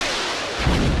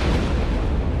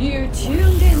You're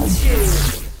tuned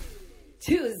into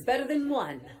Two is Better Than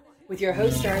One with your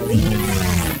host Arlene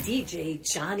and DJ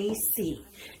Johnny CEE.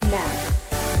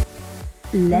 Now,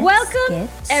 Welcome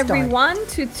everyone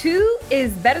to Two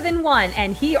is Better Than One,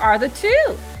 and here are the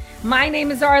two. My name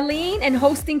is Arlene, and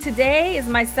hosting today is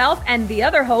myself and the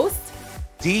other host,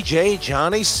 DJ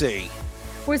Johnny CEE.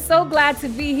 We're so glad to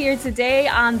be here today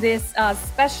on this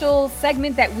special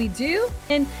segment that we do.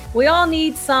 And we all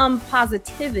need some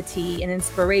positivity and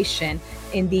inspiration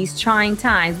in these trying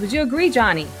times. Would you agree,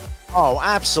 Johnny? Oh,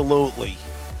 absolutely.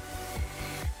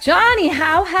 Johnny,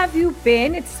 how have you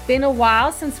been? It's been a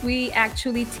while since we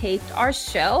actually taped our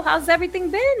show. How's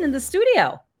everything been in the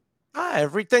studio?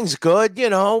 Everything's good.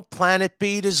 Planet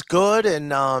Beat is good.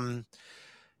 And,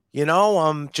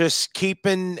 I'm just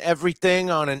keeping everything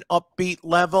on an upbeat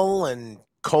level, and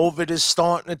COVID is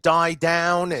starting to die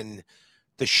down, and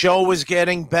the show is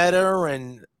getting better,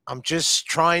 and I'm just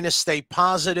trying to stay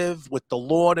positive with the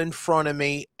Lord in front of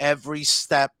me every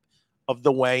step of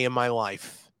the way in my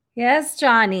life. Yes,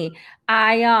 Johnny.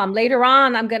 Later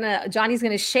on, Johnny's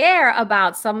gonna share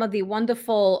about some of the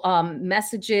wonderful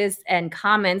messages and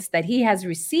comments that he has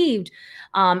received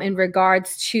in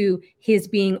regards to his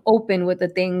being open with the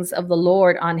things of the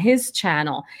Lord on his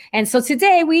channel. And so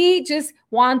today we just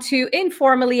want to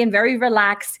informally and very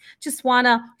relaxed, just want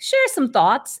to share some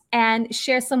thoughts and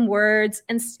share some words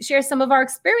and share some of our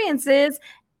experiences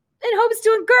in hopes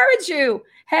to encourage you.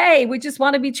 Hey, we just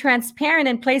want to be transparent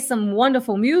and play some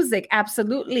wonderful music.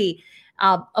 Absolutely.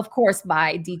 Of course,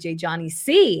 by DJ Johnny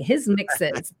CEE, his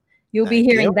mixes. You'll be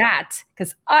hearing that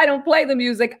because I don't play the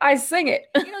music. I sing it.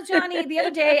 Johnny, the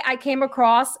other day I came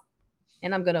across,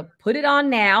 and I'm going to put it on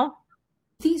now.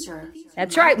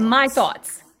 That's right, my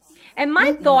thoughts. And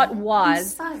my thought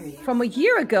was from a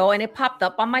year ago, and it popped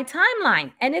up on my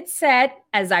timeline. And it said,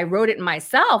 as I wrote it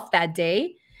myself that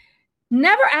day,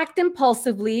 never act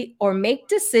impulsively or make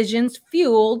decisions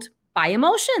fueled by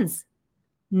emotions.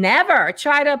 Never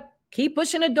try to keep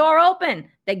pushing a door open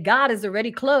that God has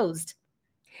already closed.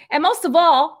 And most of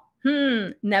all,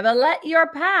 never let your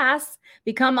past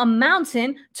become a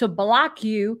mountain to block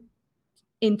you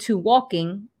into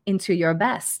walking into your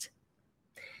best.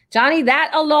 Johnny,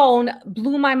 that alone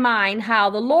blew my mind, how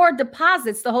the Lord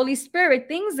deposits the Holy Spirit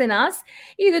things in us,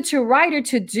 either to write or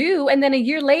to do. And then a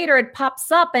year later, it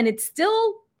pops up and it's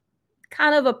still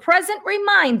kind of a present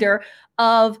reminder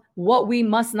of what we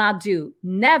must not do.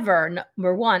 Never,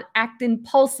 number one, act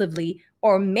impulsively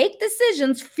or make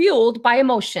decisions fueled by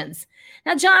emotions.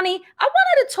 Now, Johnny, I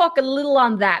wanted to talk a little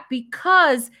on that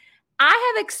because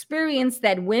I have experienced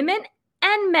that women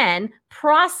and men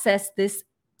process this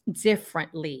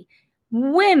differently.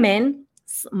 Women,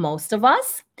 most of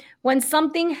us, when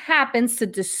something happens to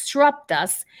disrupt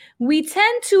us, we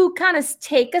tend to kind of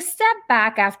take a step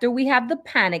back after we have the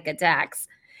panic attacks.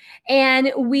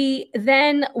 And we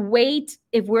then wait,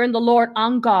 if we're in the Lord,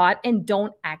 on God and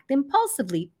don't act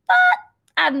impulsively. But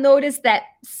I've noticed that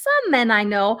some men I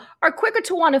know are quicker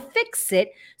to want to fix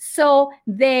it, so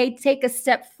they take a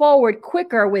step forward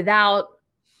quicker without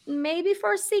maybe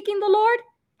first seeking the Lord.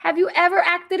 Have you ever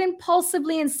acted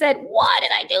impulsively and said, why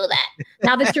did I do that?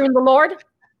 Now that you're in the Lord?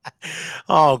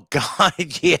 Oh, God,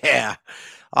 yeah.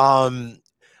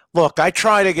 Look, I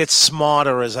try to get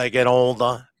smarter as I get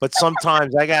older, but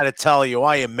sometimes I got to tell you,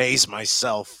 I amaze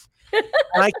myself.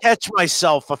 And I catch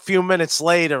myself a few minutes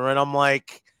later and I'm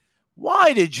like,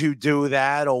 why did you do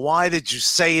that? Or why did you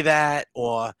say that?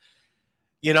 Or,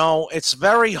 it's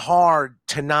very hard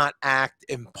to not act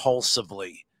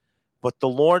impulsively. But the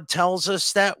Lord tells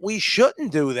us that we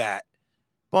shouldn't do that.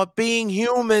 But being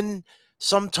human,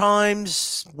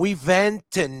 sometimes we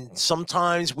vent and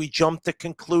sometimes we jump to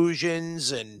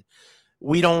conclusions and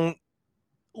we don't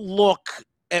look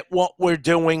at what we're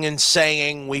doing and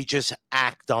saying. We just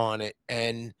act on it.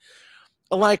 And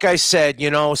like I said,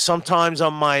 sometimes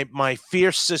I'm my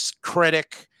fiercest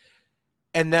critic.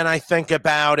 And then I think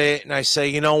about it and I say,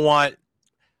 you know what?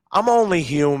 I'm only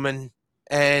human.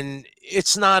 And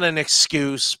it's not an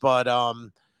excuse, but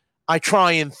I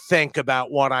try and think about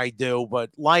what I do. But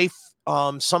life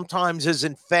sometimes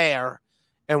isn't fair,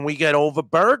 and we get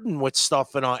overburdened with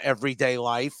stuff in our everyday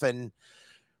life, and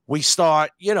we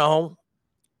start,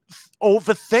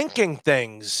 overthinking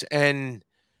things, and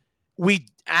we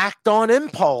act on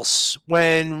impulse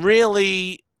when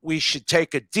really we should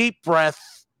take a deep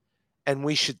breath. And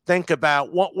we should think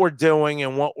about what we're doing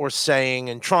and what we're saying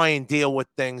and try and deal with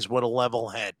things with a level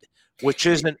head, which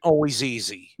isn't always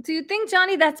easy. Do you think,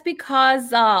 Johnny, that's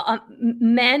because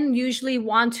men usually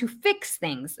want to fix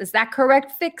things? Is that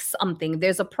correct? Fix something.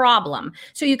 There's a problem.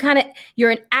 So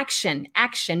you're in action.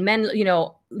 Men,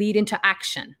 lead into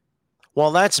action.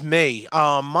 Well, that's me.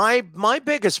 My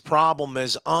biggest problem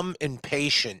is I'm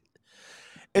impatient.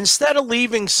 Instead of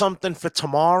leaving something for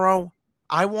tomorrow,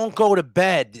 I won't go to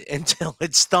bed until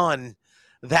it's done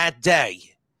that day.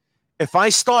 If I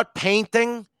start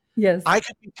painting, Yes. I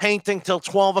could be painting till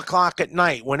 12 o'clock at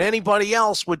night when anybody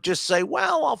else would just say,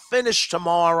 well, I'll finish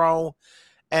tomorrow.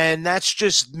 And that's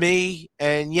just me.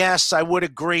 And yes, I would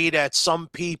agree that some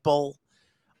people,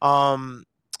 um,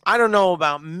 I don't know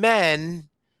about men.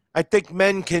 I think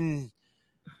men can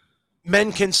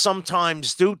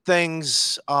sometimes do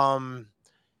things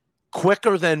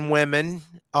quicker than women.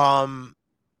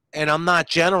 And I'm not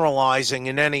generalizing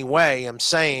in any way. I'm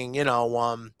saying,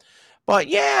 but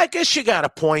yeah, I guess you got a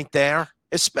point there.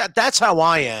 That's how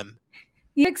I am.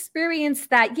 You experience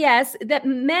that, yes, that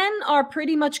men are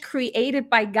pretty much created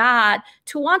by God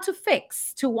to want to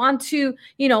fix, to want to,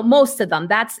 most of them,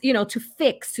 that's, to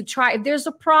fix, to try. If there's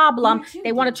a problem,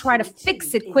 they want to try to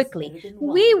fix it quickly.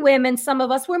 We women, some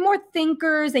of us, we're more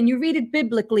thinkers, and you read it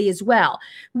biblically as well.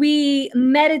 We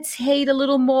meditate a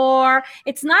little more.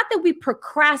 It's not that we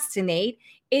procrastinate,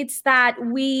 it's that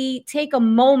we take a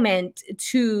moment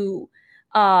to,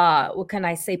 what can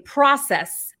I say,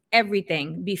 process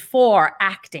everything before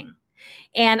acting.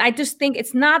 And I just think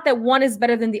it's not that one is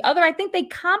better than the other. I think they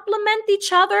complement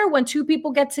each other. When two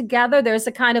people get together, there's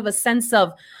a kind of a sense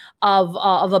of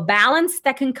a balance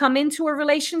that can come into a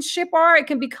relationship, or it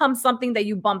can become something that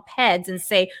you bump heads and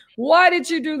say, why did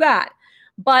you do that?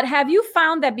 But have you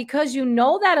found that because you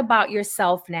know that about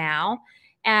yourself now,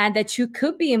 and that you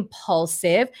could be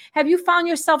impulsive, have you found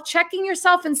yourself checking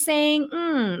yourself and saying,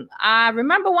 I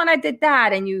remember when I did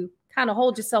that, and you kind of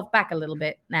hold yourself back a little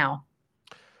bit now?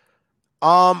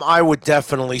 I would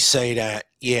definitely say that.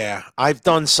 Yeah, I've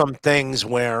done some things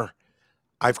where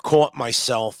I've caught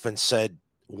myself and said,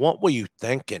 "What were you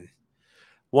thinking?"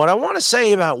 What I want to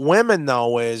say about women,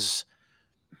 though, is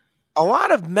a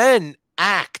lot of men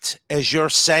act as you're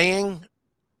saying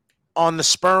on the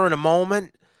spur of the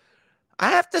moment. I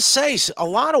have to say, a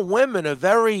lot of women are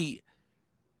very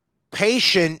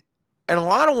patient, and a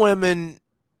lot of women,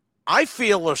 I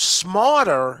feel, are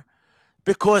smarter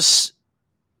because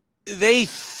they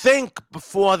think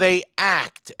before they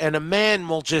act, and a man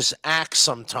will just act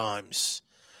sometimes.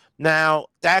 Now,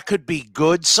 that could be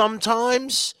good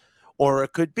sometimes, or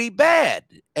it could be bad.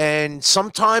 And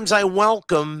sometimes I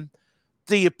welcome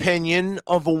the opinion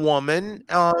of a woman.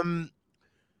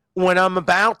 When I'm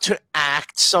about to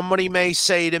act, somebody may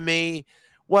say to me,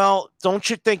 well, don't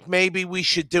you think maybe we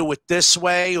should do it this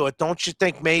way? Or don't you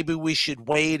think maybe we should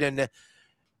wait? And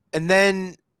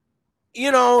then,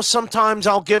 sometimes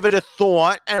I'll give it a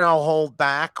thought and I'll hold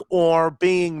back, or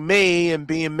being me and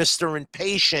being Mr.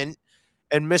 Impatient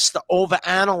and Mr.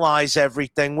 Overanalyze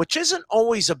everything, which isn't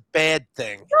always a bad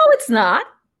thing. No, it's not.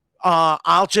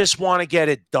 I'll just want to get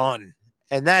it done.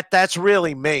 And that's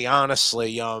really me,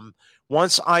 honestly.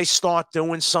 Once I start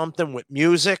doing something with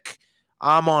music,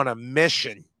 I'm on a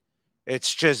mission.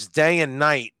 It's just day and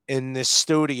night in this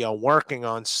studio working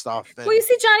on stuff. Well, you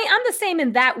see, Johnny, I'm the same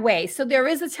in that way. So there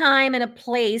is a time and a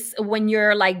place when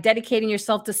you're like dedicating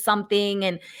yourself to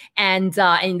something, and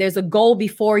there's a goal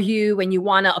before you, and you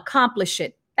want to accomplish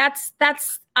it. That's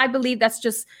I believe that's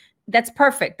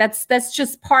perfect. That's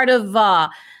just part of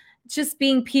just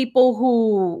being people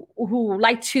who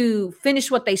like to finish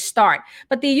what they start.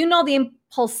 But the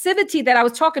impulsivity that I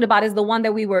was talking about is the one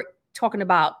that we were talking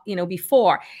about,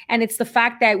 before. And it's the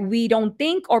fact that we don't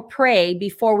think or pray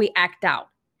before we act out.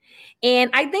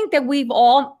 And I think that we've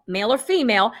all, male or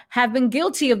female, have been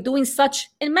guilty of doing such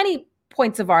in many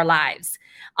points of our lives,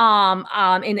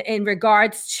 in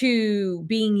regards to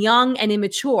being young and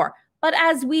immature. But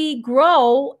as we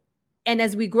grow, and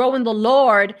as we grow in the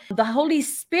Lord, the Holy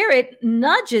Spirit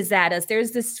nudges at us.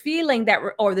 There's this feeling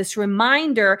or this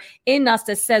reminder in us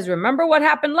that says, remember what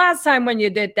happened last time when you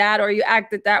did that, or you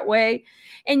acted that way,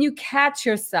 and you catch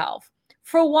yourself.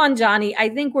 For one, Johnny, I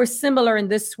think we're similar in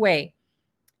this way.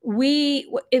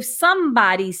 If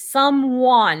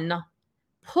someone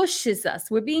pushes us,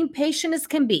 we're being patient as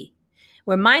can be.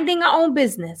 We're minding our own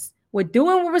business. We're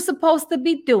doing what we're supposed to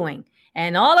be doing.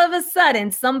 And all of a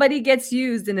sudden, somebody gets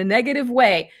used in a negative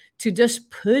way to just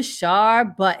push our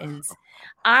buttons.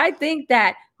 I think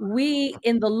that we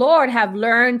in the Lord have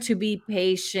learned to be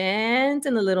patient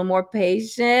and a little more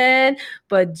patient.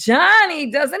 But Johnny,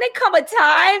 doesn't it come a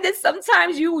time that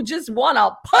sometimes you just want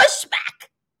to push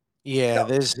back? Yeah,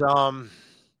 there's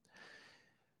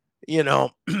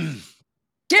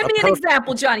Give me an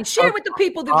example, Johnny. Share with the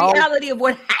people the reality of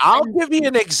what happened. I'll give you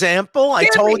an example. I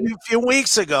told you a few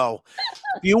weeks ago,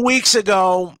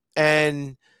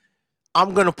 and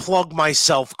I'm going to plug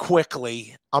myself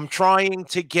quickly. I'm trying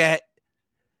to get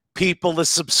people to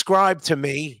subscribe to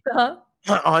me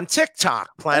Uh-huh. on TikTok,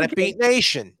 Planet Okay. Beat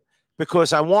Nation,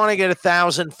 because I want to get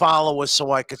 1,000 followers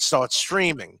so I could start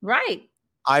streaming. Right.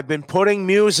 I've been putting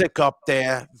music up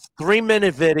there.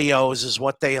 3-minute videos is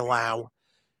what they allow.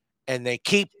 And they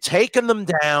keep taking them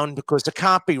down because the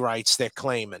copyrights they're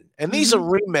claiming. And these are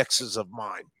remixes of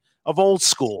mine, of old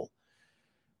school.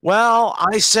 Well,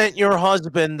 I sent your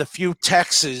husband a few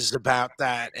texts about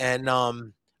that. And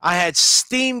I had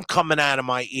steam coming out of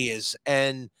my ears.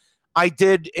 And I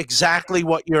did exactly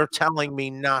what you're telling me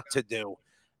not to do.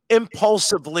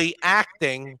 Impulsively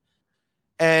acting.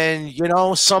 And,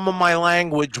 some of my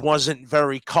language wasn't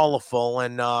very colorful.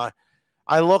 And I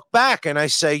look back and I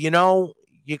say,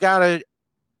 you gotta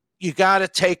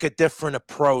take a different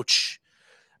approach.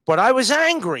 But I was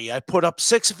angry. I put up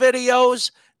 6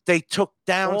 videos. They took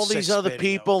down all these other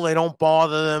people. They don't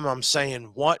bother them. I'm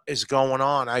saying, what is going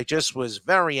on? I just was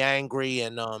very angry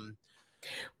and Well,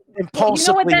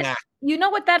 impulsively act. you know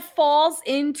what that falls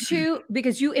into,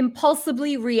 because you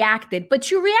impulsively reacted,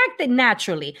 but you reacted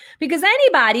naturally, because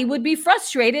anybody would be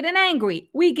frustrated and angry.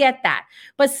 We get that.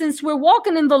 But since we're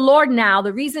walking in the Lord now,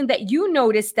 the reason that you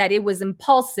noticed that it was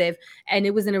impulsive and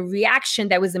it was in a reaction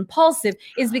that was impulsive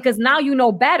is because now you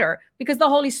know better, because the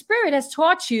Holy Spirit has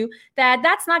taught you that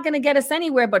that's not going to get us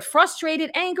anywhere but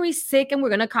frustrated, angry, sick, and we're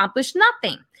going to accomplish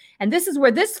nothing. And this is where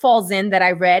this falls in that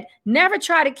I read. Never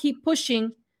try to keep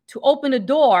pushing to open a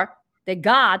door that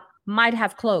God might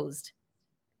have closed.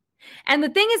 And the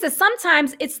thing is that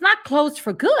sometimes it's not closed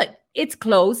for good. It's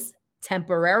closed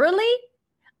temporarily,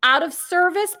 out of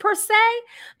service per se,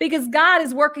 because God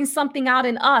is working something out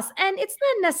in us. And it's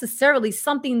not necessarily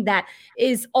something that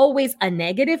is always a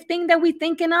negative thing that we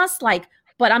think in us, like,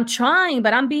 but I'm trying,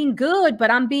 but I'm being good,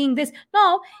 but I'm being this.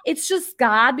 No, it's just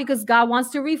God, because God wants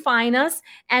to refine us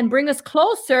and bring us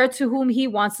closer to whom he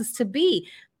wants us to be.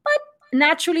 But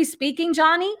naturally speaking,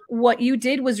 Johnny, what you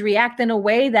did was react in a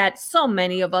way that so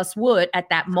many of us would at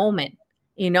that moment,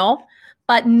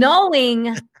 but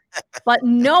knowing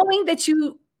that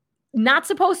you not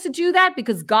supposed to do that,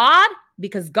 because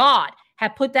God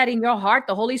had put that in your heart.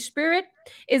 The Holy Spirit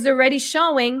is already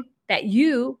showing that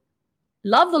you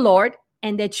love the Lord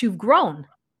and that you've grown.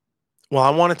 Well, I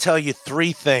want to tell you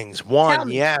 3 things. One,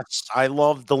 yes, I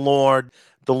love the Lord.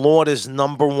 The Lord is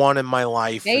number 1 in my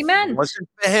life. Amen. If it wasn't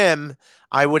for him,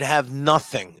 I would have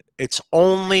nothing. It's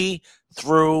only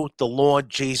through the Lord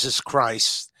Jesus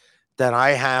Christ that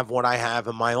I have what I have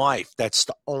in my life. That's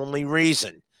the only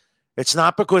reason. It's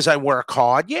not because I work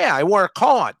hard. Yeah, I work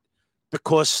hard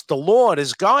because the Lord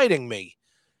is guiding me.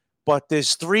 But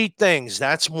there's 3 things.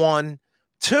 That's 1.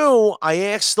 2, I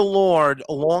asked the Lord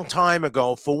a long time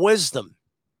ago for wisdom.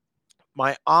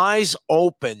 My eyes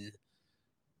opened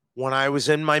when I was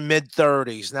in my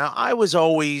mid-30s. Now, I was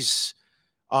always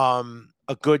a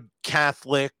good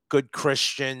Catholic, good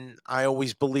Christian. I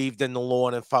always believed in the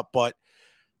Lord and fought, but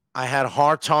I had a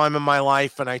hard time in my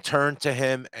life, and I turned to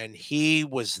him, and he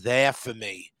was there for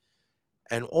me.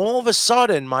 And all of a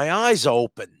sudden, my eyes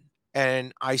opened,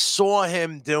 and I saw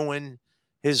him doing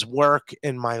his work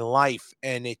in my life,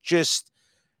 and it just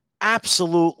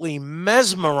absolutely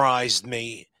mesmerized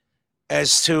me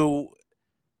as to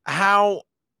how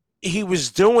he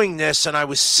was doing this, and I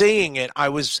was seeing it. I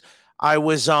was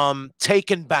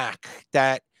taken back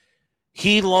that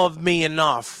he loved me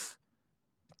enough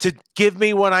to give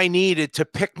me what I needed to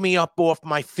pick me up off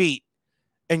my feet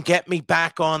and get me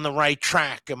back on the right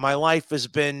track. And my life has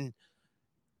been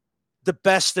the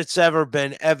best it's ever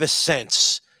been ever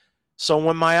since. So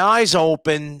when my eyes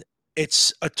open,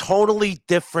 it's a totally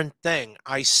different thing.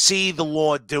 I see the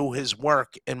Lord do his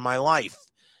work in my life.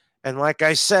 And like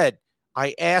I said,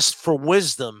 I asked for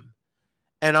wisdom,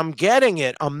 and I'm getting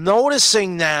it. I'm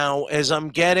noticing now as I'm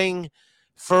getting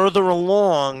further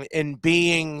along in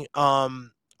being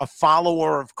a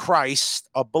follower of Christ,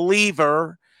 a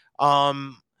believer. How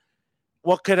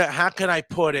could I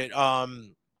put it?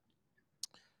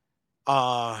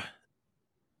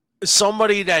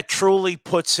 Somebody that truly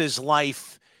puts his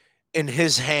life in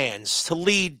his hands to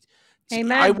lead.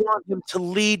 Amen. I want him to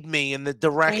lead me in the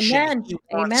direction he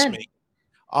wants me.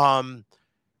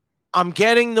 I'm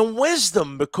getting the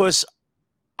wisdom because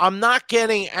I'm not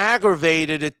getting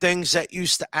aggravated at things that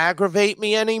used to aggravate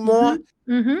me anymore.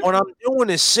 What I'm doing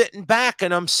is sitting back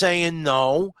and I'm saying,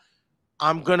 no,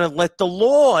 I'm going to let the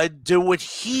Lord do what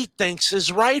he thinks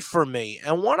is right for me.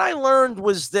 And what I learned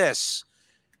was this.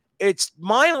 It's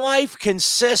my life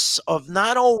consists of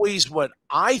not always what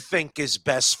I think is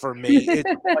best for me. It's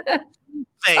what he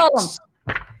thinks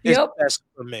is best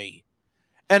for me.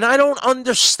 And I don't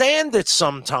understand it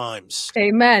sometimes.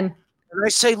 Amen. And I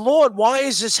say, Lord, why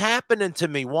is this happening to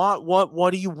me?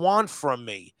 What do you want from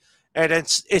me? And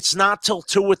it's not till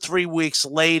 2 or 3 weeks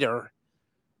later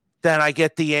that I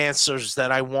get the answers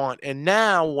that I want. And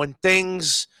now when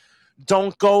things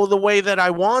don't go the way that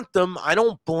I want them, I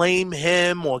don't blame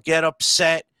him or get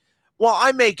upset. Well,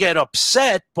 I may get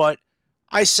upset, but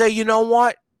I say, you know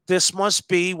what? This must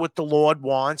be what the Lord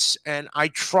wants. And I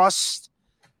trust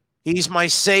he's my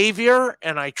savior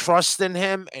and I trust in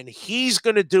him and he's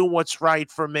going to do what's right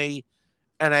for me.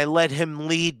 And I let him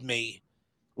lead me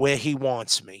where he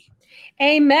wants me.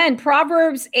 Amen.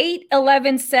 Proverbs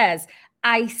 8:11 says,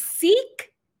 I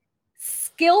seek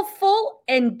skillful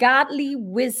and godly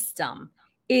wisdom.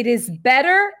 It is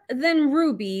better than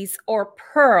rubies or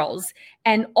pearls,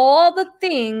 and all the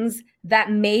things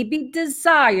that may be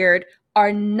desired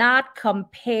are not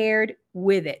compared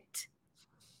with it.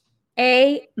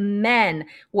 Amen.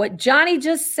 What Johnny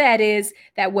just said is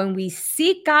that when we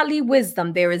seek godly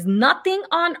wisdom, there is nothing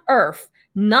on earth,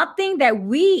 nothing that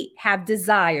we have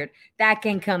desired that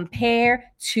can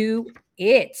compare to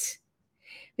it.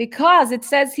 Because it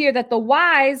says here that the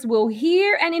wise will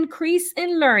hear and increase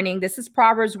in learning. This is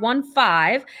Proverbs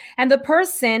 1:5. And the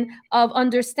person of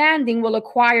understanding will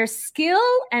acquire skill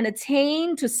and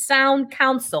attain to sound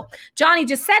counsel. Johnny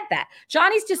just said that.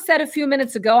 Johnny's just said a few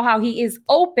minutes ago how he is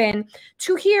open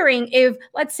to hearing if,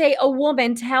 let's say, a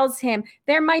woman tells him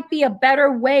there might be a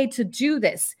better way to do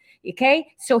this. Okay,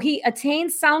 so he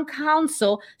attains sound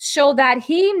counsel so that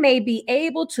he may be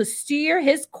able to steer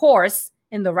his course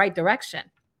in the right direction.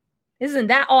 Isn't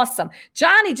that awesome?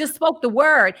 Johnny just spoke the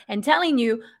word and telling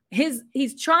you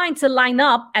he's trying to line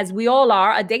up, as we all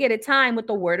are, a day at a time with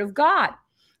the word of God.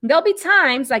 There'll be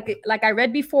times, like I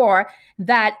read before,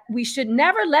 that we should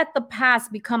never let the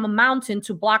past become a mountain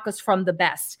to block us from the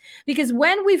best. Because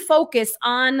when we focus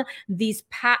on the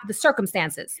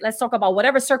circumstances, let's talk about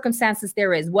whatever circumstances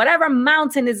there is, whatever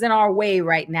mountain is in our way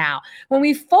right now. When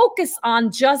we focus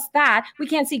on just that, we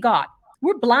can't see God.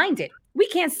 We're blinded. We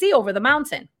can't see over the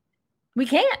mountain. We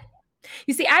can't.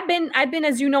 You see, I've been,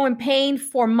 as you know, in pain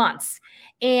for months.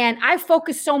 And I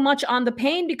focus so much on the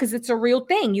pain because it's a real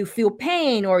thing. You feel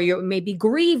pain, or you may be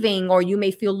grieving, or you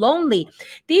may feel lonely.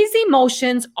 These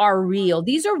emotions are real.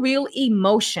 These are real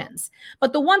emotions.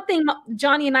 But the one thing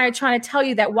Johnny and I are trying to tell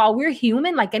you, that while we're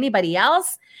human like anybody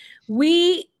else,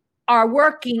 we are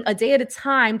working a day at a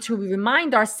time to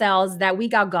remind ourselves that we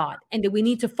got God and that we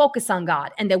need to focus on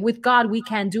God and that with God we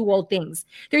can do all things.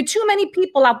 There are too many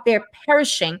people out there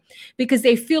perishing because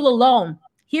they feel alone,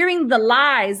 hearing the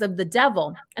lies of the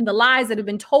devil and the lies that have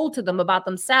been told to them about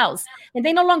themselves, and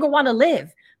they no longer want to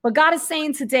live. But God is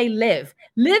saying today, live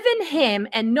in him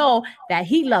and know that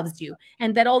he loves you.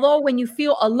 And that although when you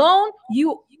feel alone,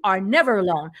 you are never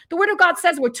alone. The word of God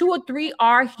says where 2 or 3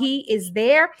 are, he is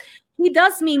there. He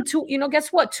does mean two,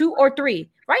 guess what? 2 or 3.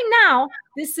 Right now,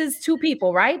 this is 2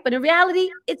 people, right? But in reality,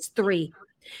 it's 3.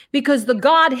 Because the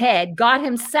Godhead, God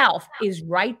himself, is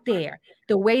right there,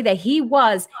 the way that he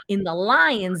was in the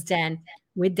lion's den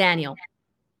with Daniel.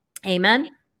 Amen.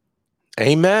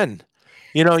 Amen.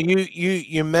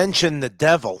 You mentioned the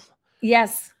devil.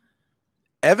 Yes.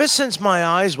 Ever since my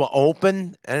eyes were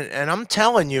open, and I'm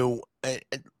telling you,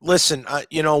 listen,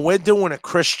 we're doing a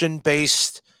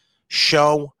Christian-based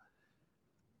show.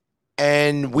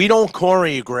 And we don't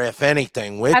choreograph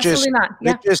anything. We're Absolutely not.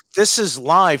 Yeah. This is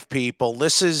live, people.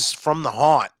 This is from the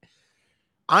heart.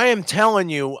 I am telling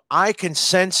you, I can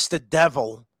sense the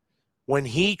devil when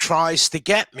he tries to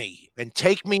get me and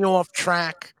take me off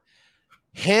track.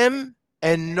 Him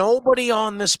and nobody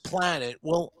on this planet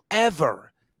will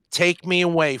ever take me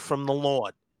away from the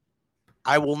Lord.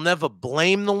 I will never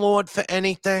blame the Lord for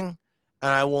anything,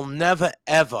 and I will never,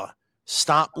 ever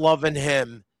stop loving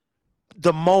him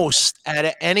the most out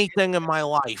of anything in my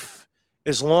life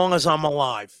as long as I'm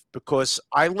alive, because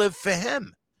I live for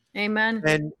him. Amen.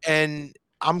 And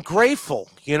I'm grateful.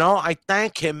 I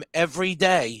thank him every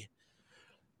day.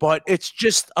 But it's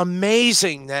just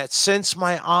amazing that since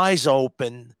my eyes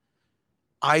open,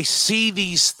 I see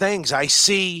these things. I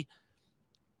see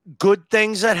good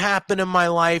things that happen in my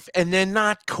life, and they're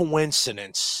not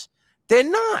coincidence. They're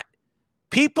not.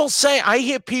 People say, I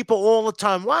hear people all the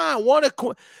time, wow, what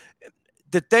a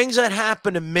the things that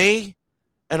happen to me,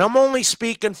 and I'm only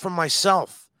speaking for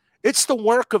myself, it's the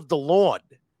work of the Lord.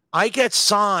 I get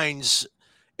signs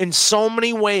in so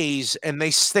many ways, and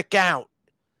they stick out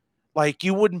like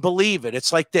you wouldn't believe it.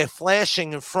 It's like they're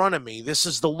flashing in front of me. This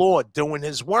is the Lord doing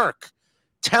his work,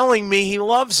 telling me he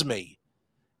loves me.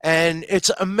 And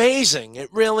it's amazing. It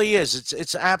really is.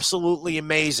 It's absolutely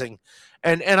amazing.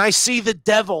 And I see the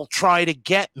devil try to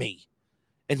get me.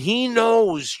 And he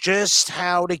knows just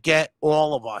how to get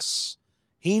all of us.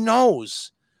 He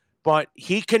knows. But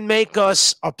he can make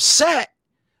us upset,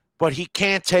 but he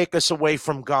can't take us away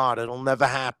from God. It'll never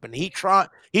happen. He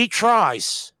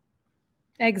tries.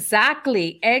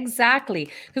 Exactly.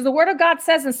 Because the word of God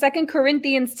says in 2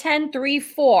 Corinthians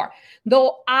 10:3-4,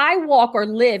 though I walk or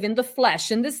live in the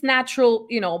flesh, in this natural,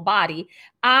 body,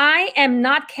 I am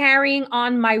not carrying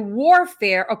on my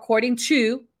warfare according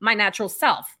to my natural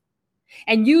self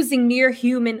and using mere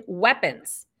human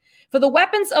weapons. For the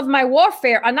weapons of my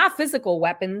warfare are not physical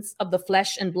weapons of the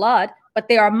flesh and blood, but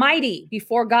they are mighty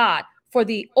before God for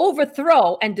the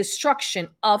overthrow and destruction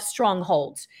of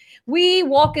strongholds. We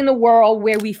walk in a world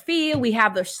where we feel, we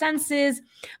have the senses,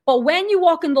 but when you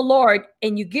walk in the Lord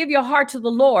and you give your heart to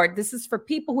the Lord, this is for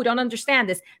people who don't understand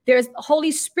this, there's the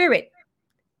Holy Spirit,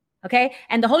 okay?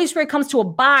 And the Holy Spirit comes to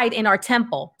abide in our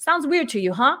temple. Sounds weird to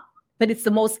you, huh? But it's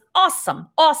the most awesome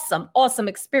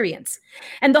experience.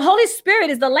 And the Holy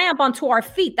Spirit is the lamp unto our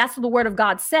feet. That's what the word of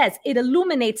God says. It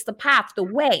illuminates the path, the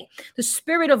way. The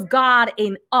Spirit of God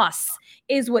in us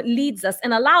is what leads us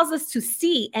and allows us to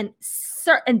see and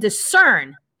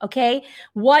discern, okay,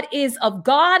 what is of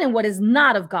God and what is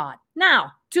not of God.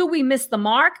 Now, do we miss the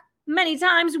mark? Many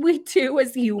times we do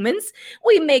as humans.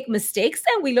 We make mistakes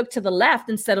and we look to the left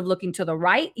instead of looking to the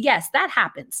right. Yes, that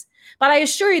happens. But I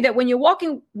assure you that when you're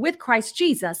walking with Christ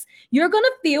Jesus, you're going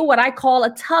to feel what I call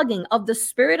a tugging of the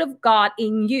Spirit of God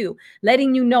in you,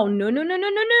 letting you know, no,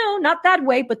 not that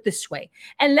way, but this way.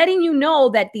 And letting you know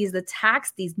that these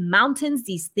attacks, these mountains,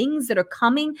 these things that are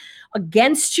coming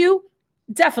against you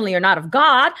definitely are not of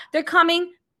God. They're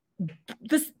coming.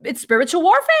 It's spiritual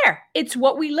warfare. It's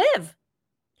what we live.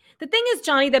 The thing is,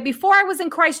 Johnny, that before I was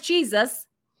in Christ Jesus,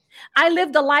 I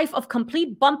lived a life of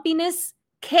complete bumpiness,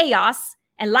 chaos,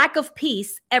 and lack of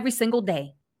peace every single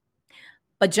day.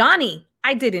 But Johnny,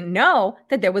 I didn't know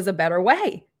that there was a better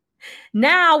way.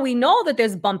 Now we know that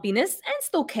there's bumpiness and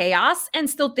still chaos and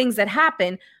still things that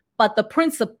happen, but the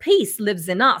Prince of Peace lives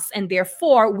in us. And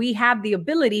therefore, we have the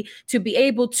ability to be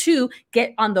able to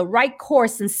get on the right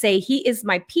course and say, he is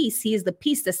my peace. He is the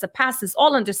peace that surpasses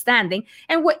all understanding.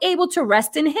 And we're able to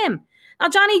rest in him. Now,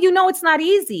 Johnny, it's not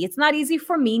easy. It's not easy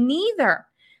for me neither.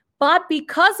 But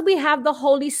because we have the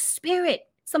Holy Spirit,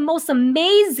 it's the most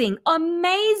amazing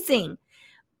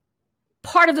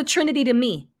part of the Trinity to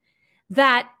me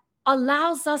that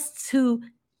allows us to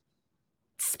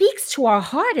speaks to our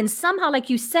heart. And somehow, like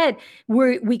you said,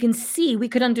 we can see, we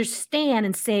could understand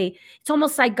and say, it's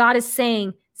almost like God is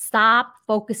saying, stop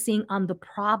focusing on the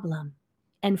problem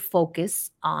and focus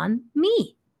on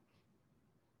me.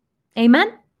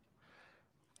 Amen.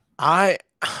 I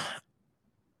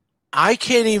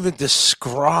can't even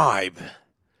describe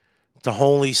the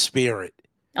Holy Spirit.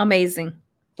 Amazing.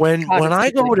 When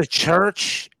I go to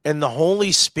church and the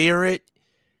Holy Spirit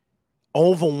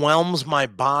overwhelms my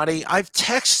body, I've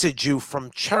texted you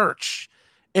from church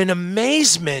in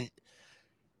amazement.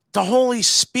 The Holy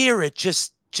Spirit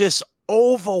just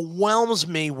overwhelms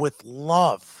me with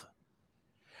love.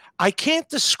 I can't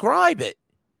describe it.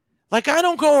 Like, I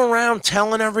don't go around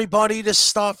telling everybody this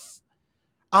stuff.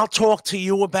 I'll talk to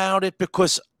you about it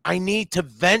because I need to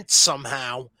vent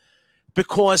somehow,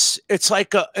 because it's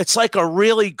like a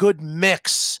really good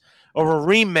mix or a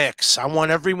remix. I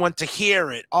want everyone to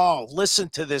hear it. Oh, listen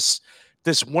to this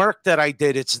work that I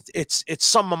did. It's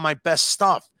some of my best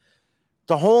stuff.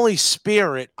 The Holy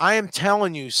Spirit, I am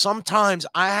telling you, sometimes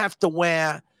I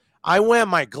wear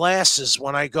my glasses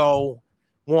when I go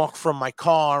walk from my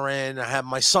car, and I have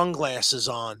my sunglasses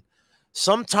on.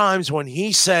 Sometimes when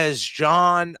he says,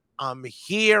 John, I'm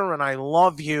here and I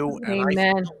love you, and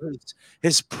Amen. I feel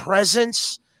his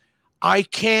presence, I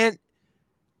can't,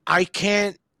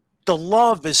 the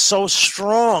love is so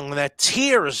strong that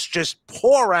tears just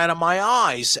pour out of my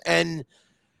eyes. And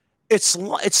it's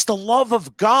the love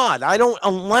of God.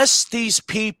 Unless these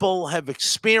people have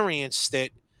experienced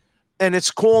it, and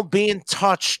it's called being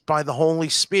touched by the Holy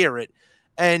Spirit.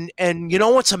 And you know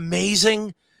what's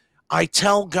amazing? I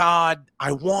tell God,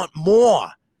 I want more.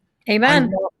 Amen. I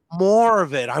want more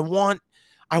of it. I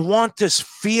want this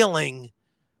feeling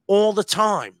all the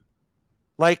time.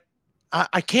 Like,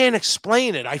 I can't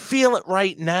explain it. I feel it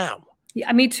right now.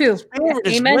 Yeah, me too.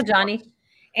 Amen, Johnny. Us.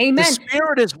 Amen. The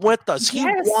Spirit is with us.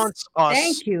 Yes. He wants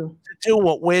us to do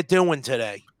what we're doing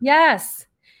today. Yes.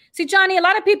 See, Johnny, a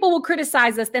lot of people will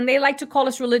criticize us, and they like to call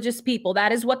us religious people.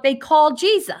 That is what they call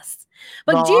Jesus.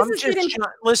 But no, Jesus didn't.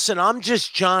 Listen, I'm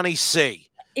just Johnny C.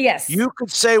 Yes. You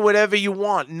could say whatever you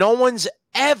want. No one's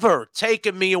ever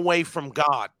taken me away from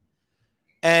God.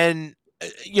 And,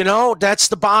 that's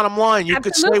the bottom line. You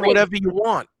could say whatever you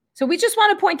want. So we just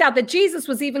want to point out that Jesus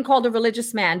was even called a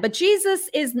religious man, but Jesus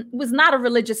was not a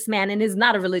religious man and is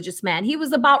not a religious man. He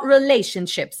was about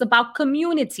relationships, about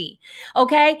community.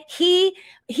 Okay?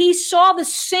 He saw the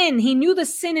sin. He knew the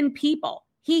sin in people.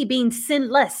 He being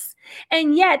sinless.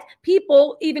 And yet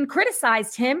people even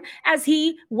criticized him as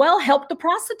he helped the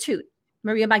prostitute,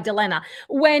 Maria Magdalena,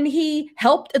 when he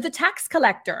helped the tax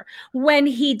collector,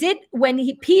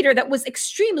 Peter, that was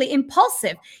extremely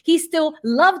impulsive, he still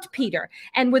loved Peter,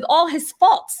 and with all his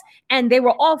faults, and they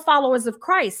were all followers of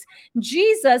Christ.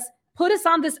 Jesus put us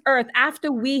on this earth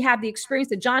after we have the experience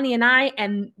that Johnny and I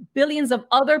and billions of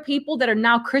other people that are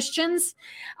now Christians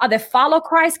that follow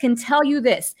Christ can tell you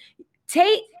this.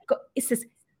 It says,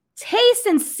 taste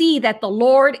and see that the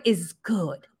Lord is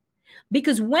good.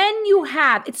 Because when you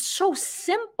have, it's so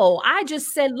simple. I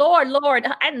just said, Lord,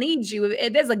 I need you.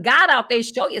 If there's a God out there,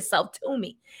 show yourself to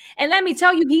me. And let me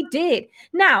tell you, he did.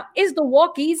 Now, is the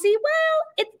walk easy?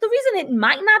 Well, the reason it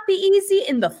might not be easy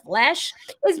in the flesh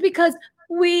is because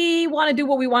we want to do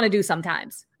what we want to do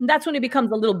sometimes. And that's when it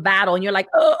becomes a little battle and you're like,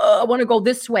 I want to go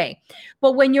this way.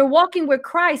 But when you're walking with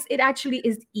Christ, it actually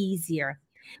is easier.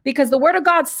 Because the word of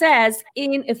God says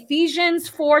in Ephesians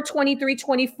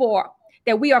 4:23-24,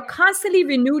 that we are constantly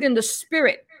renewed in the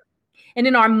spirit and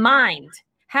in our mind,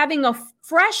 having a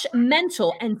fresh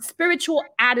mental and spiritual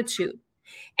attitude.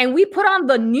 And we put on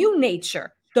the new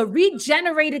nature, the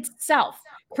regenerated self,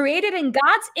 created in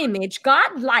God's image,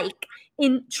 God-like,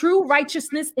 in true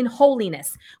righteousness and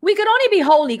holiness. We could only be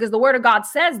holy because the word of God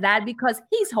says that, because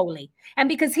he's holy. And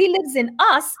because he lives in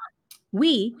us,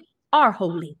 we are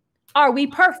holy. Are we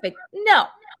perfect? No.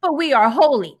 But we are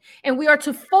holy, and we are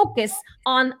to focus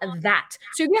on that.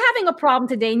 So if you're having a problem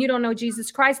today and you don't know Jesus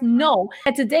Christ, know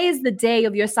that today is the day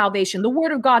of your salvation. The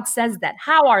word of God says that.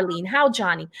 How, Arlene? How,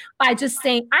 Johnny? By just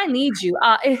saying, I need you.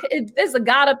 If there's a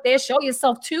God up there, show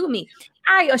yourself to me.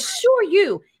 I assure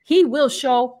you, he will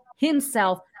show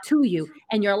himself to you,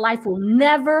 and your life will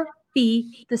never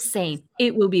be the same.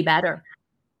 It will be better.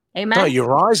 Amen. No,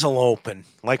 your eyes will open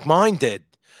like mine did.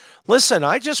 Listen,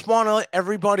 I just want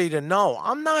everybody to know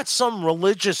I'm not some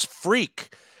religious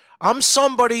freak. I'm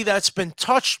somebody that's been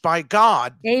touched by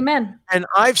God. Amen. And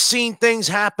I've seen things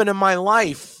happen in my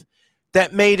life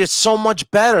that made it so much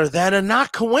better that are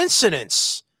not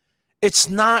coincidence. It's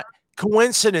not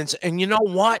coincidence. And you know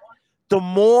what? The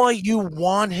more you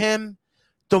want him,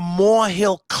 the more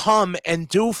he'll come and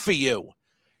do for you.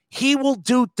 He will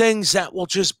do things that will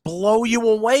just blow you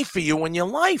away for you in your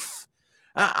life.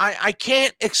 I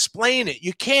can't explain it.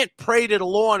 You can't pray to the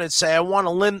Lord and say, I want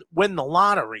to win the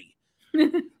lottery.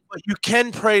 But you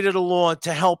can pray to the Lord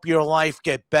to help your life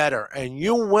get better, and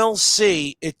you will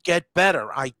see it get better.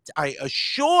 I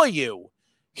assure you,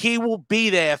 he will be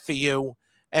there for you,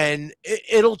 and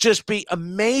it'll just be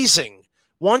amazing.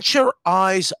 Once your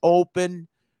eyes open,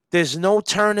 there's no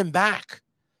turning back.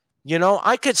 You know,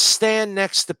 I could stand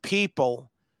next to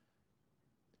people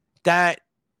that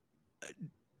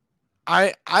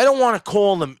I don't want to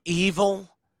call them evil,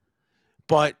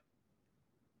 but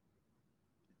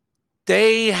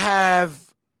they have,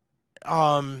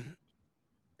 I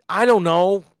don't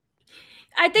know.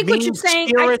 I think what you're saying,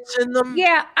 spirits in them.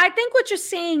 Yeah, I think what you're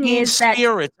saying is that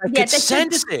spirits. I could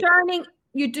sense it.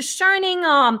 You're discerning.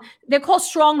 They're called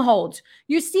strongholds.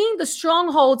 You're seeing the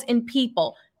strongholds in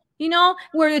people. You know,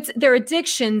 where it's their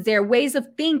addictions, their ways of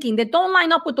thinking that don't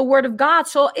line up with the word of God.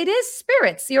 So it is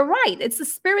spirits. You're right. It's the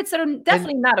spirits that are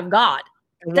definitely not of God.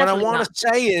 And what I want to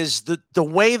say is the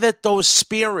way that those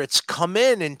spirits come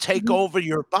in and take over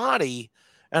your body,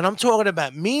 and I'm talking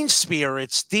about mean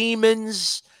spirits,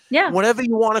 demons, whatever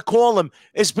you want to call them,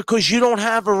 is because you don't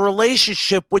have a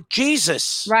relationship with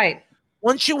Jesus. Right.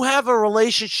 Once you have a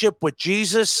relationship with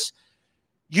Jesus,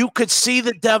 you could see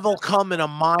the devil coming a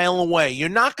mile away. You're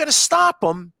not going to stop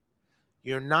him.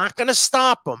 You're not going to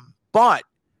stop him, but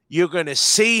you're going to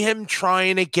see him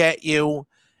trying to get you,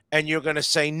 and you're going to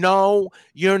say, no,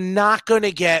 you're not going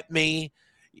to get me.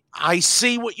 I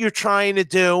see what you're trying to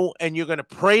do, and you're going to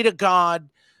pray to God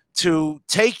to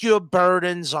take your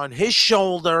burdens on his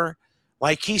shoulder,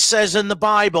 like he says in the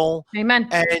Bible. Amen.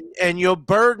 And your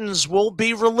burdens will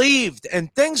be relieved,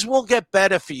 and things will get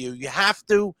better for you. You have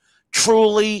to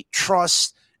truly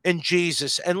trust in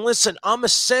Jesus. And listen, I'm a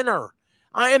sinner.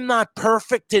 I am not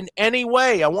perfect in any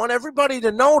way. I want everybody to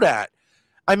know that.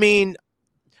 I mean,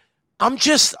 I'm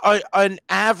just an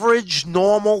average,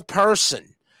 normal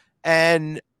person.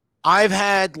 And I've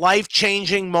had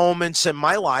life-changing moments in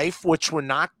my life, which were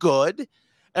not good.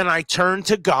 And I turned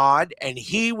to God, and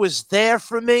he was there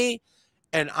for me.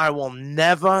 And I will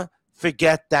never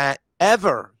forget that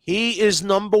ever. He is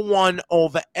number one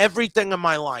over everything in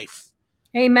my life.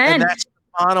 Amen. And that's the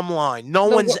Bottom line. No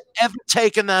one's ever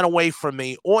taken that away from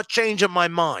me or changing my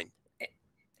mind.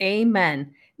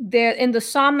 Amen. There in the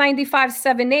Psalm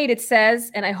 95:7-8, it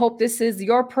says, and I hope this is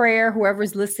your prayer,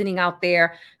 whoever's listening out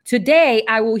there. Today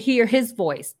I will hear his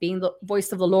voice, being the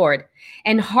voice of the Lord,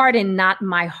 and harden not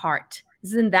my heart.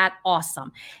 Isn't that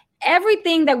awesome?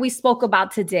 Everything that we spoke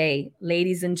about today,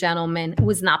 ladies and gentlemen,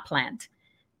 was not planned.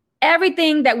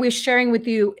 Everything that we're sharing with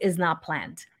you is not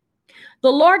planned.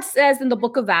 The Lord says in the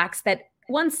book of Acts that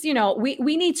once,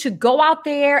 we need to go out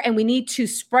there and we need to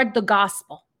spread the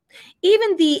gospel.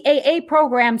 Even the AA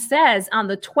program says on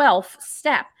the 12th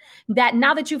step that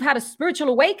now that you've had a spiritual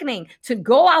awakening, to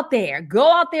go out there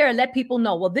and let people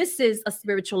know, well, this is a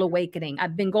spiritual awakening.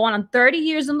 I've been going on 30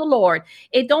 years in the Lord.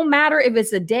 It don't matter if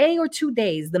it's a day or 2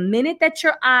 days. The minute that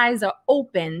your eyes are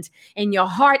opened and your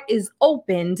heart is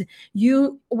opened,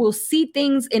 you will see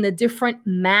things in a different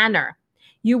manner.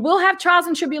 You will have trials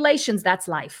and tribulations. That's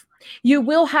life. You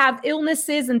will have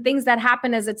illnesses and things that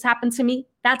happen as it's happened to me.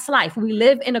 That's life. We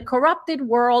live in a corrupted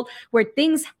world where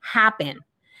things happen.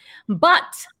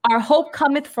 But our hope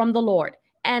cometh from the Lord.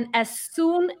 And as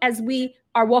soon as we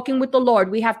are walking with the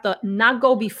Lord, we have to not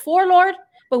go before Lord,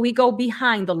 but we go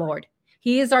behind the Lord.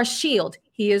 He is our shield.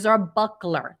 He is our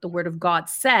buckler. The word of God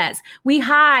says we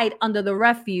hide under the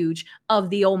refuge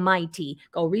of the Almighty.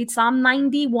 Go read Psalm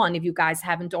 91 if you guys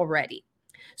haven't already.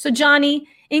 So Johnny,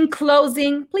 in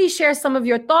closing, please share some of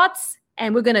your thoughts.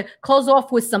 And we're going to close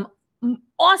off with some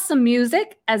awesome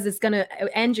music as it's going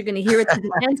to end. You're going to hear it to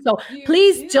the end. So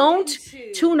please don't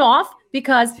tune off,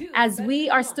 because as we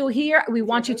are still here, we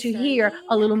want you to hear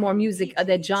a little more music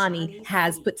that Johnny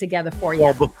has put together for you.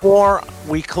 Well, before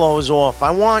we close off,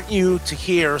 I want you to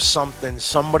hear something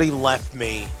somebody left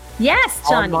me. Yes,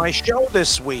 Johnny. On my show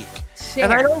this week. Share.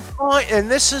 And I don't find,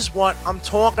 and this is what I'm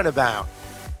talking about.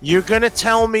 You're going to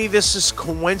tell me this is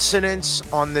coincidence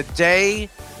on the day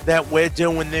that we're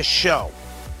doing this show.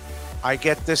 I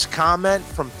get this comment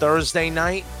from Thursday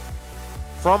night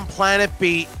from Planet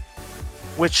Beat,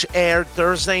 which aired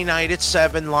Thursday night at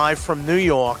 7 live from New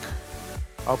York.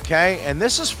 Okay? And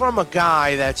this is from a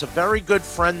guy that's a very good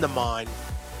friend of mine.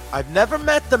 I've never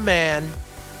met the man,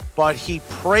 but he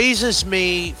praises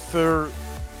me for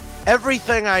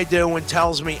everything I do and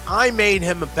tells me I made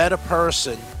him a better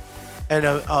person and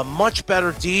a much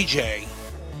better DJ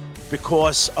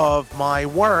because of my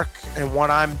work and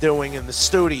what I'm doing in the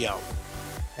studio.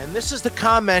 And this is the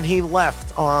comment he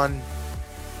left on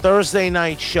Thursday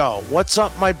night show. What's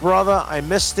up, my brother? I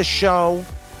missed the show,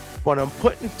 but I'm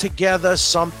putting together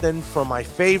something for my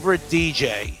favorite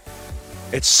DJ.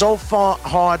 It's so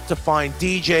hard to find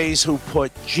DJs who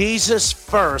put Jesus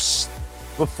first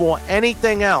before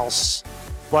anything else,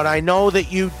 but I know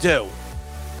that you do.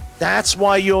 That's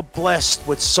why you're blessed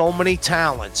with so many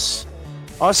talents.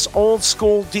 Us old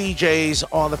school DJs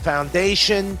are the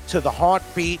foundation to the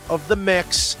heartbeat of the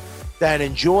mix that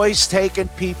enjoys taking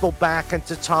people back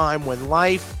into time when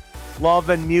life,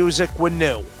 love, and music were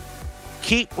new.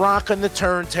 Keep rocking the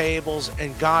turntables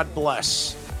and God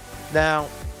bless. Now,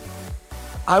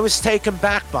 I was taken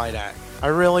back by that. I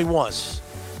really was.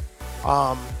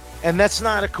 And that's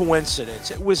not a coincidence.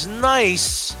 It was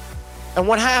nice. And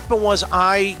what happened was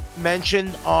I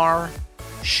mentioned our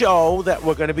show that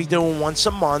we're going to be doing once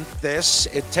a month.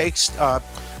 It takes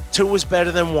 2 is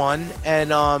better than 1.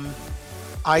 And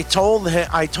I told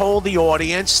the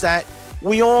audience that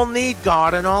we all need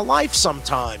God in our life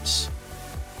sometimes.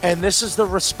 And this is the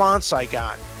response I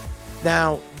got.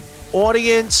 Now,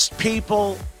 audience,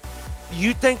 people,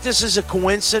 you think this is a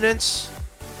coincidence?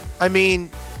 I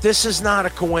mean, this is not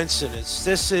a coincidence.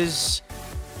 This is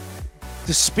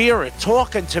the Spirit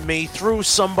talking to me through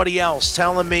somebody else,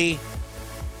 telling me,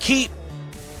 keep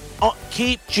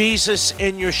Jesus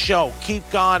in your show. Keep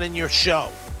God in your show.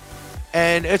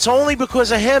 And it's only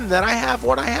because of him that I have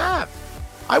what I have.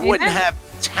 I wouldn't have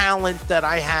talent that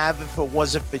I have if it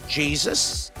wasn't for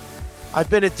Jesus. I've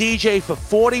been a DJ for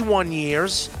 41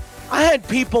 years. I had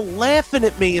people laughing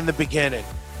at me in the beginning,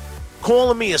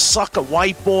 calling me a sucker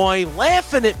white boy,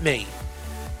 laughing at me.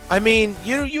 I mean,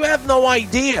 you have no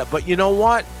idea, but you know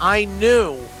what? I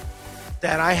knew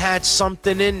that I had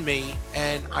something in me,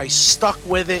 and I stuck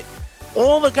with it.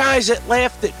 All the guys that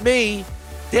laughed at me,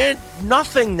 they're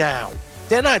nothing now.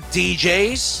 They're not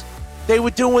DJs. They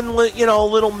were doing,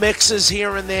 little mixes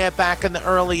here and there back in the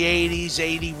early 80s,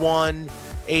 81,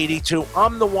 82.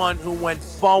 I'm the one who went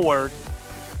forward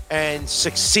and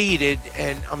succeeded,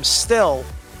 and I'm still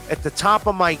at the top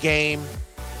of my game.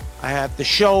 I have the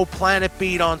show Planet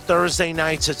Beat on Thursday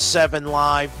nights at 7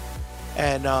 live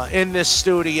and in this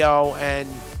studio, and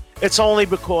it's only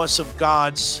because of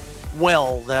God's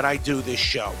well that I do this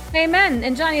show. Amen.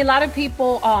 And Johnny, a lot of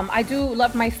people, I do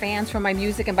love my fans for my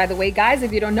music. And by the way, guys,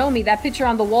 if you don't know me, that picture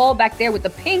on the wall back there with the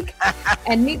pink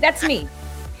and me, that's me.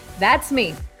 That's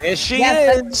me. There she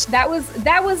is. That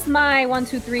was my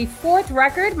 4th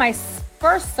record, my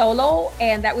first solo,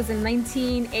 and that was in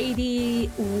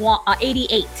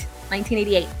 1988.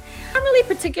 I'm really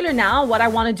particular now what I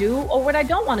want to do or what I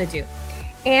don't want to do.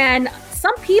 And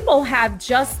some people have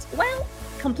just,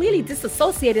 completely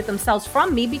disassociated themselves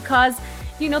from me because,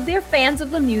 they're fans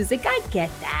of the music. I get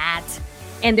that.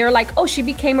 And they're like, oh, she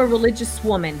became a religious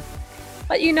woman.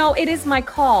 But it is my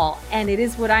call and it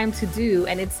is what I'm to do.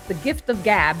 And it's the gift of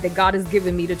gab that God has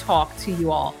given me to talk to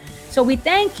you all. So we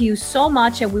thank you so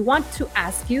much. And we want to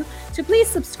ask you to please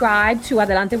subscribe to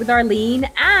Adelante with Arlene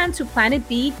and to Planet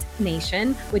Beat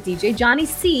Nation with DJ Johnny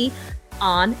CEE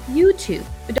on YouTube.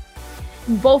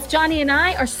 Both Johnny and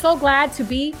I are so glad to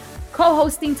be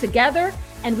co-hosting together.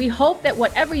 And we hope that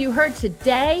whatever you heard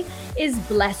today is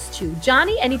blessed you.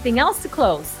 Johnny, anything else to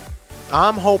close?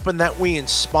 I'm hoping that we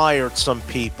inspired some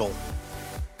people.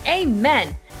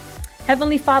 Amen.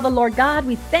 Heavenly Father, Lord God,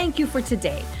 we thank you for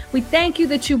today. We thank you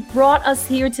that you brought us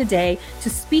here today to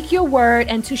speak your word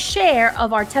and to share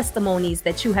of our testimonies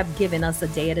that you have given us a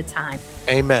day at a time.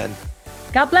 Amen.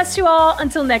 God bless you all.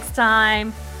 Until next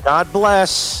time. God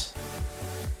bless.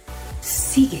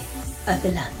 Sigue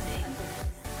adelante.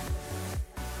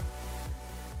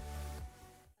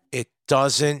 It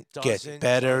doesn't get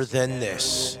better than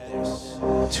this.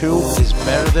 2 is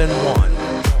better than 1.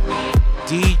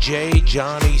 DJ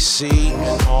Johnny CEE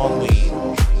and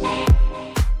Arlene.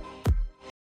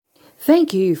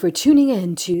 Thank you for tuning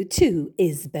in to 2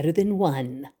 is Better Than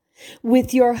 1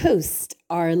 with your host,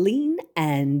 Arlene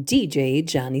and DJ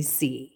Johnny CEE.